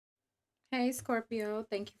Hey Scorpio,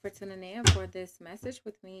 thank you for tuning in for this message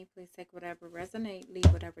with me. Please take whatever resonate, leave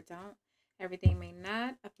whatever don't. Everything may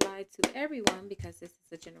not apply to everyone because this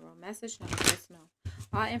is a general message, not personal.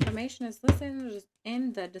 All information is listed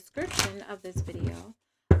in the description of this video.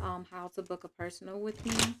 How to book a personal with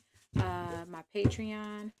me, my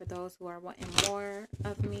Patreon for those who are wanting more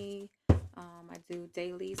of me. I do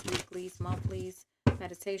dailies, weeklies, monthlies,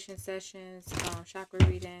 meditation sessions, chakra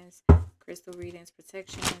readings, crystal readings,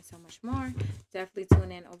 protection, and so much more. Definitely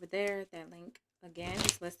tune in over there. That link again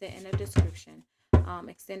is listed in the description.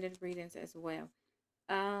 Extended readings as well.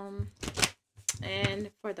 Um, and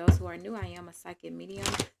for those who are new, I am a psychic medium,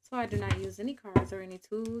 so I do not use any cards or any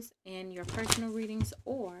tools in your personal readings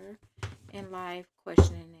or in live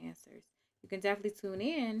question and answers. You can definitely tune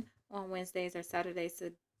in on Wednesdays or Saturdays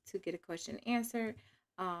to get a question answered.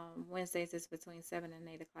 Wednesdays is between 7 and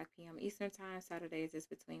 8 o'clock p.m. Eastern Time. Saturdays is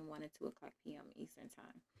between 1 and 2 o'clock p.m. Eastern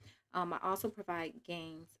Time. I also provide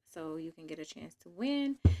games so you can get a chance to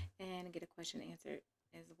win and get a question answered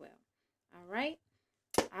as well. All right.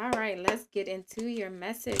 All right. Let's get into your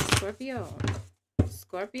message, Scorpio.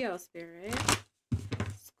 Scorpio spirit.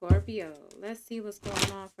 Scorpio. Let's see what's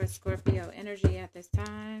going on for Scorpio energy at this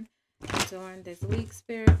time. During this week,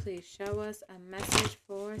 Spirit, please show us a message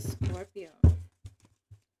for Scorpio.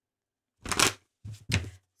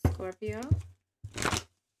 Scorpio.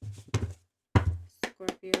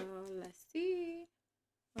 Scorpio. Let's see.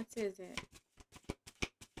 What is it?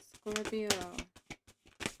 Scorpio.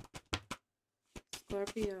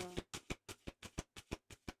 Scorpio.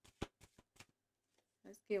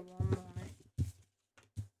 Let's get one more.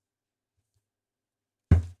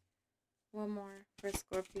 One more for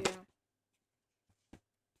Scorpio.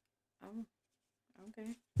 Oh,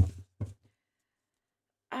 okay.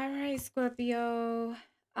 All right, Scorpio.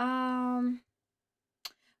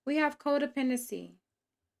 We have codependency.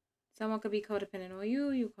 Someone could be codependent on you,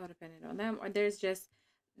 you codependent on them, or there's just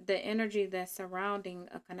the energy that's surrounding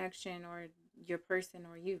a connection or your person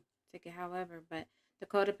or you. Take it however, but the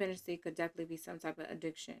codependency could definitely be some type of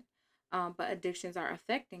addiction. But addictions are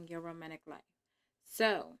affecting your romantic life.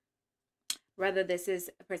 So whether this is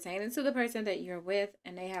pertaining to the person that you're with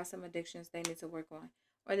and they have some addictions they need to work on,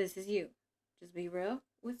 or this is you. Just be real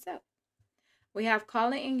with self. We have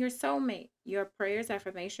calling in your soulmate. Your prayers,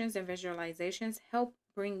 affirmations, and visualizations help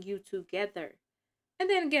bring you together. And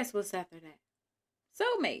then guess what's after that?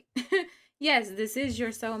 Soulmate. Yes, this is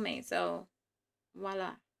your soulmate. So,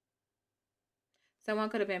 voila. Someone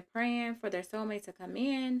could have been praying for their soulmate to come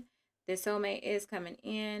in. Their soulmate is coming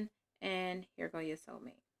in. And here go your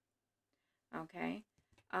soulmate. Okay.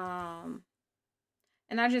 And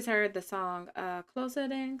I just heard the song Closer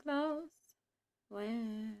Than Close.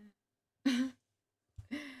 Well.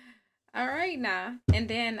 All right now. And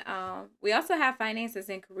then we also have finances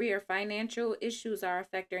and career. Financial issues are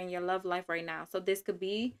affecting your love life right now. So this could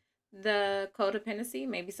be the codependency.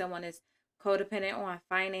 Maybe someone is codependent on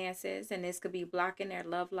finances and this could be blocking their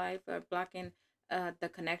love life or blocking the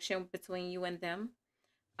connection between you and them.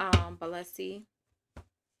 But let's see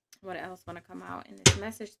what else want to come out in this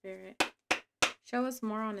message, Spirit. Show us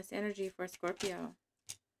more on this energy for Scorpio.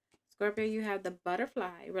 Scorpio, you have the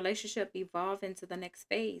butterfly. Relationship evolve into the next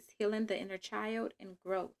phase. Healing the inner child and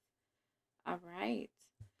growth. All right.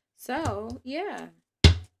 So, yeah.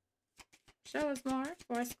 Show us more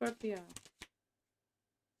for Scorpio.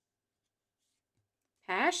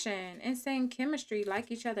 Passion. Insane chemistry.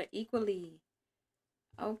 Like each other equally.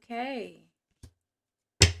 Okay.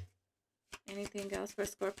 Anything else for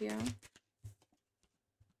Scorpio?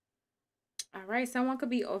 All right. Someone could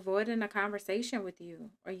be avoiding a conversation with you.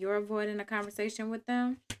 Or you're avoiding a conversation with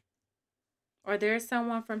them. Or there's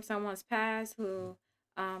someone from someone's past who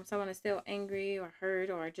someone is still angry or hurt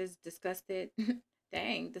or just disgusted.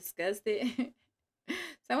 Dang, disgusted.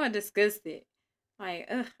 Someone disgusted. Like,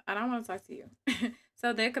 ugh, I don't want to talk to you.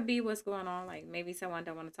 So there could be what's going on. Like maybe someone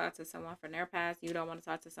don't want to talk to someone from their past. You don't want to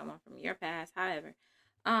talk to someone from your past. However,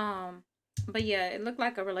 but yeah, it looked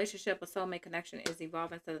like a relationship, a soulmate connection is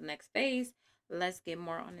evolving to the next phase. Let's get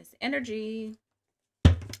more on this energy.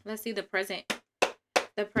 Let's see the present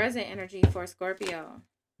energy for Scorpio.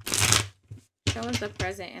 Show us the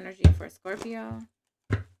present energy for Scorpio.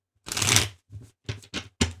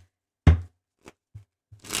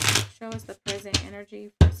 Show us the present energy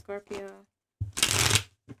for Scorpio.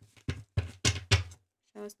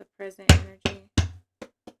 Show us the present energy.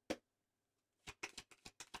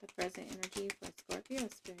 The present energy for Scorpio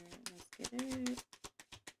spirit. Let's get it.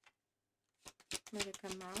 Let it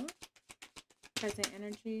come out. Present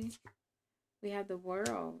energy. We have the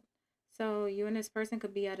world. So you and this person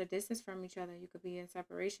could be at a distance from each other. You could be in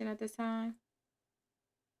separation at this time.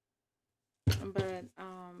 But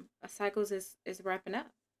a cycles is wrapping up.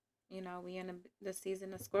 You know, we in the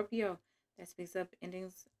season of Scorpio that speaks of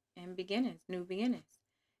endings and beginnings, new beginnings.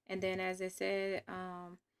 And then, as it said,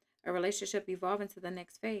 a relationship evolving to the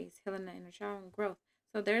next phase, healing the inner child and growth.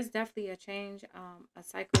 So there's definitely a change, a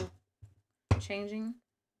cycle changing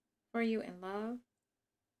for you in love.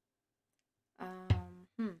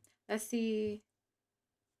 Let's see.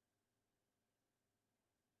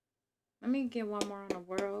 Let me get one more on the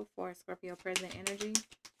world for Scorpio present energy.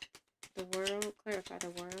 The world, clarify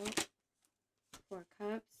the world. Four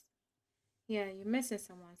cups. Yeah, you're missing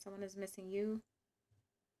someone. Someone is missing you.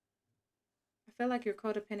 I feel like you're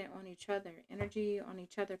codependent on each other, energy on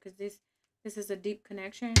each other, because this is a deep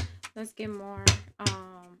connection. Let's get more.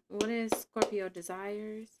 What is Scorpio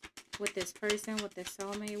desires with this person, with this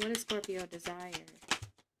soulmate? What is Scorpio desire?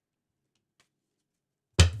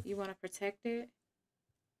 You want to protect it?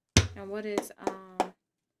 And what is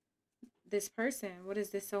this person? What is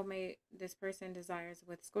this soulmate? This person desires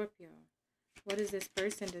with Scorpio. What is this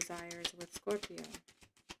person desires with Scorpio?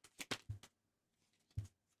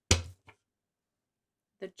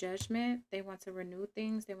 The Judgment. They want to renew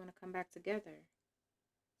things. They want to come back together.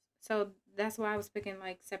 So that's why I was picking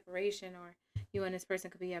like separation, or you and this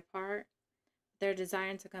person could be apart. They're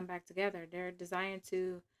desiring to come back together. They're desiring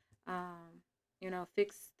to, you know,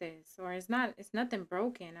 fix this. Or it's nothing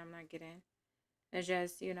broken. I'm not getting. It's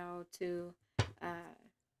just, you know, to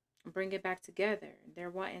bring it back together.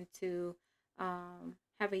 They're wanting to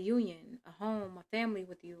have a union, a home, a family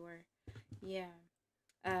with you, or yeah.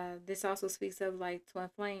 This also speaks of like twin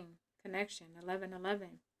flame connection,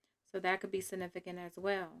 1111. So that could be significant as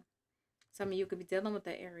well. Some of you could be dealing with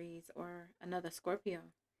the Aries or another Scorpio.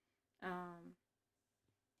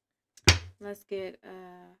 Let's get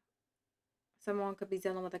someone could be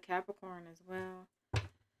dealing with a Capricorn as well.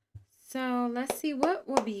 So let's see what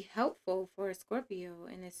will be helpful for a Scorpio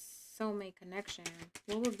in this soulmate connection.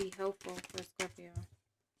 What would be helpful for Scorpio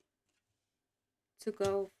to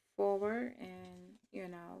go forward and, you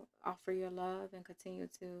know, offer your love and continue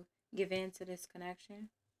to give in to this connection?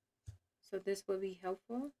 So this would be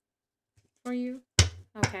helpful for you.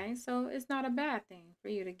 Okay, so it's not a bad thing for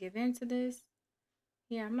you to give in to this.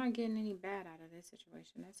 Yeah, I'm not getting any bad out of this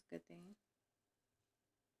situation. That's a good thing.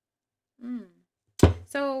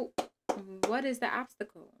 So what is the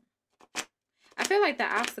obstacle? I feel like the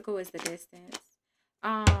obstacle is the distance.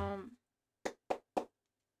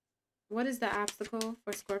 What is the obstacle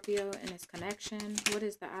for Scorpio in this connection? What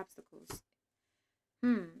is the obstacles?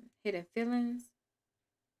 Hidden feelings.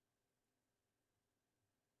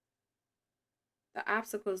 The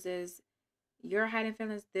obstacles is you're hiding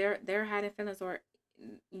feelings, they're hiding feelings, or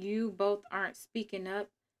you both aren't speaking up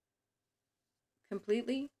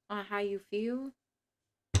completely on how you feel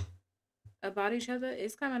about each other.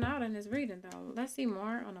 It's coming out in this reading though. Let's see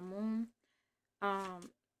more on the moon.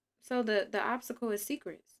 So the obstacle is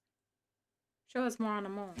secrets. Show us more on the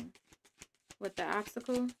moon. With the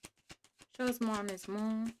obstacle, show us more on this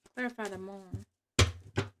moon. Clarify the moon.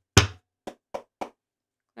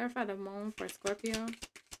 Clarify the moon for Scorpio.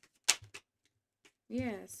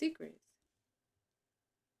 Yeah, secrets.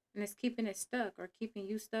 And it's keeping it stuck, or keeping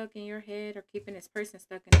you stuck in your head, or keeping this person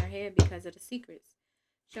stuck in their head because of the secrets.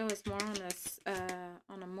 Show us more on this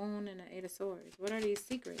on the moon and the Eight of Swords. What are these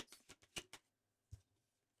secrets?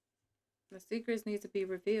 The secrets need to be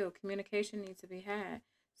revealed. Communication needs to be had.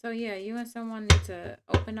 So yeah, you and someone need to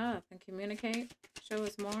open up and communicate. Show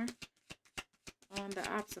us more on the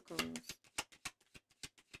obstacles.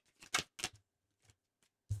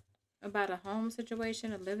 About a home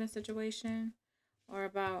situation, a living situation, or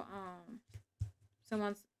about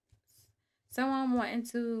someone wanting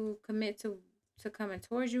to commit to coming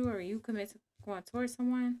towards you, or you commit to going towards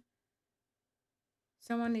someone.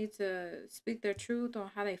 Someone needs to speak their truth on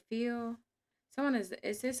how they feel.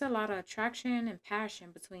 It's just a lot of attraction and passion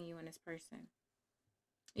between you and this person.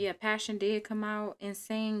 Yeah, passion did come out.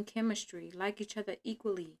 Insane chemistry, like each other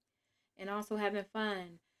equally, and also having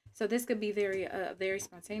fun. So this could be very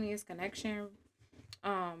spontaneous connection.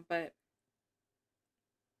 But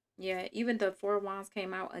yeah, even the Four of Wands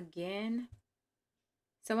came out again.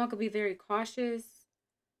 Someone could be very cautious.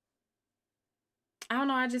 I don't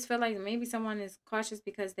know. I just feel like maybe someone is cautious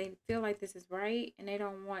because they feel like this is right and they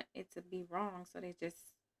don't want it to be wrong. So they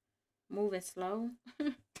just moving slow.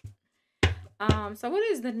 So what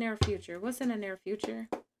is the near future? What's in the near future?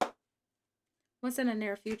 What's in the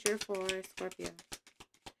near future for Scorpio?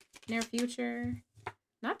 Near future,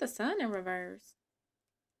 not the sun in reverse.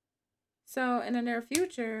 So in the near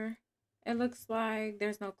future, it looks like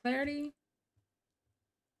there's no clarity.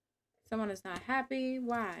 Someone is not happy.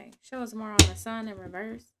 Why? Show us more on the sun in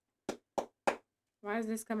reverse. Why is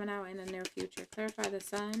this coming out in the near future? Clarify the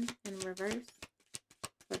sun in reverse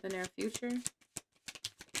for the near future.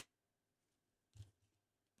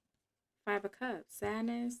 5 of Cups.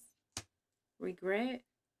 Sadness. Regret.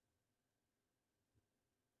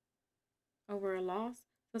 Over a loss.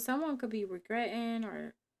 So someone could be regretting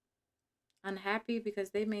or unhappy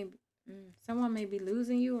because they may... someone may be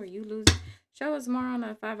losing you or you losing. Show us more on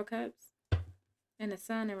the 5 of Cups. And the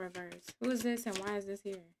sun in reverse. Who is this and why is this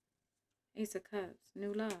here? Ace of Cups.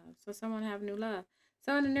 New love. So someone have new love.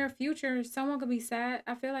 So in the near future, someone could be sad.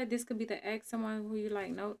 I feel like this could be the ex. Someone who you're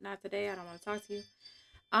like, nope, not today. I don't want to talk to you.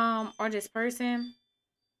 Or this person.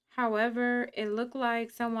 However, it looked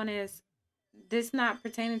like someone is... This not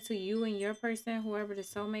pertaining to you and your person. Whoever the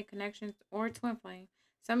soulmate connections or twin flame.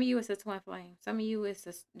 Some of you it's a twin flame. Some of you it's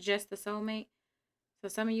just a soulmate. So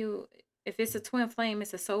some of you, if it's a twin flame,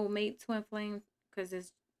 it's a soulmate twin flame.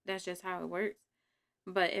 Because that's just how it works.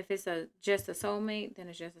 But if it's just a soulmate, then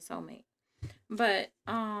it's just a soulmate. But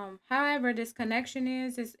however this connection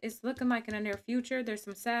is it's looking like in the near future there's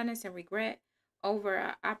some sadness and regret over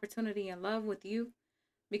an opportunity and love with you,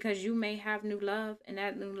 because you may have new love, and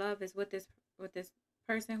that new love is with this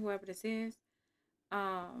person, whoever this is.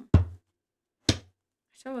 Show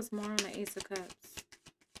us more on the Ace of Cups.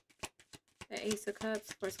 The Ace of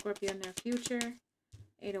Cups for Scorpio in their future.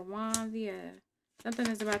 8 of Wands, yeah. Something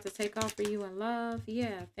is about to take off for you in love.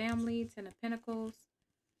 Yeah, family, 10 of Pentacles.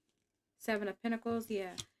 7 of Pentacles,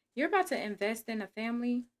 yeah. You're about to invest in a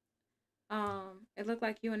family. It looked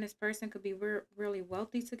like you and this person could be really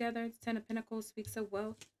wealthy together. 10 of Pentacles speaks of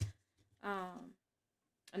wealth.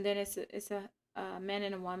 And then it's a man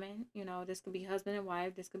and a woman. You know, this could be husband and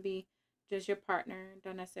wife. This could be just your partner.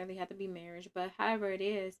 Don't necessarily have to be marriage. But however it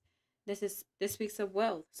is, this speaks of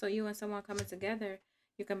wealth. So you and someone coming together,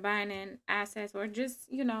 you're combining assets, or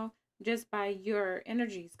just, you know, just by your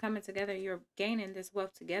energies coming together, you're gaining this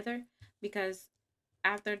wealth together. Because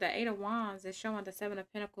after the 8 of Wands, it's showing the 7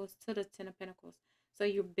 of Pentacles to the 10 of Pentacles. So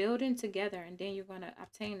you're building together, and then you're going to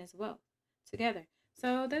obtain this wealth together.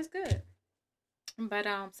 So that's good. But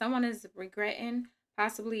someone is regretting,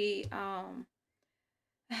 possibly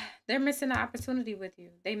they're missing the opportunity with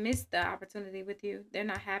you. They missed the opportunity with you. They're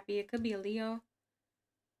not happy. It could be a Leo.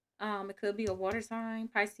 It could be a water sign,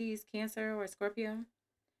 Pisces, Cancer, or Scorpio.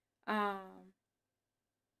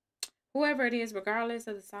 Whoever it is, regardless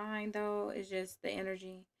of the sign, though, is just the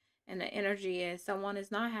energy. And the energy is someone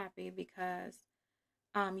is not happy because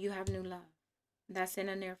you have new love. That's in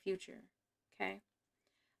the near future. Okay.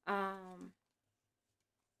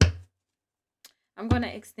 I'm going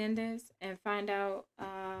to extend this and find out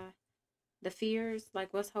the fears,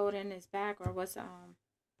 like what's holding this back, or what's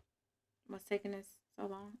taking this so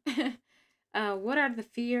long. What are the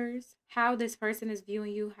fears? How this person is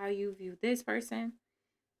viewing you, how you view this person,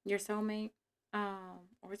 your soulmate,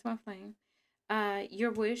 or twin flame.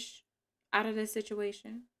 Your wish out of this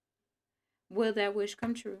situation. Will that wish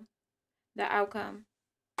come true? The outcome.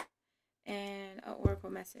 And an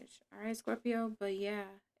oracle message. All right, Scorpio. But yeah,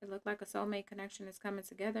 it looked like a soulmate connection is coming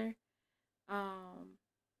together.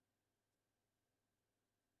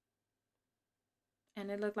 And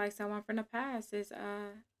it looked like someone from the past is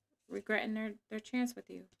regretting their chance with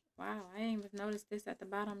you. Wow, I didn't even notice this at the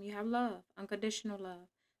bottom. You have love, unconditional love,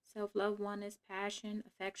 self-love, oneness, passion,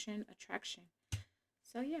 affection, attraction.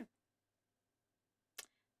 So yeah,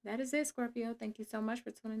 that is it, Scorpio. Thank you so much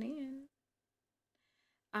for tuning in.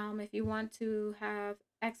 If you want to have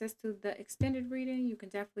access to the extended reading, you can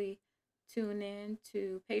definitely tune in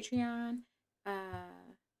to Patreon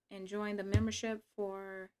and join the membership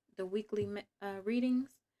for the weekly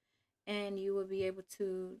readings, and you will be able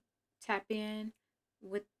to tap in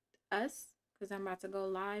with us, because I'm about to go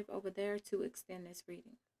live over there to extend this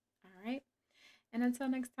reading. All right, and until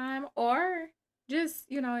next time, or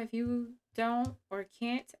just, you know, if you don't or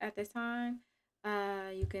can't at this time,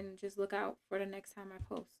 you can just look out for the next time I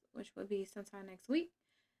post, which will be sometime next week.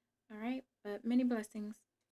 All right, but many blessings.